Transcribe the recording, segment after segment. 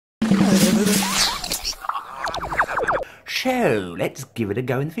So, let's give it a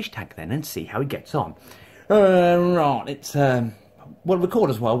go in the fish tank then and see how it gets on. Right, it's, we'll record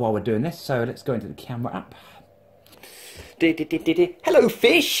as well while we're doing this, so let's go into the camera app. Hello,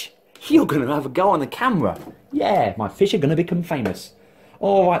 fish! You're going to have a go on the camera. Yeah, my fish are going to become famous.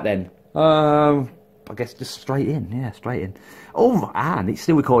 All right then. I guess just straight in. Yeah, straight in. Oh, and it's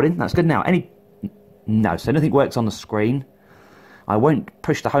still recording. That's good now. No, so nothing works on the screen. I won't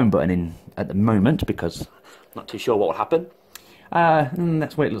push the home button in at the moment because I'm not too sure what will happen. And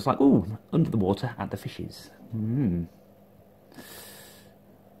that's what it looks like. Ooh, under the water at the fishes.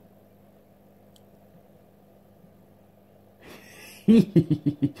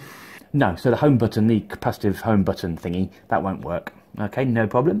 No, so the home button, the capacitive home button thingy, that won't work. Okay, no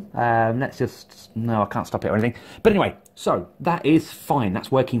problem. Let's just... No, I can't stop it or anything. But anyway, so that is fine.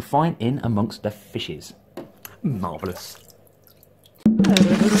 That's working fine in amongst the fishes. Marvellous.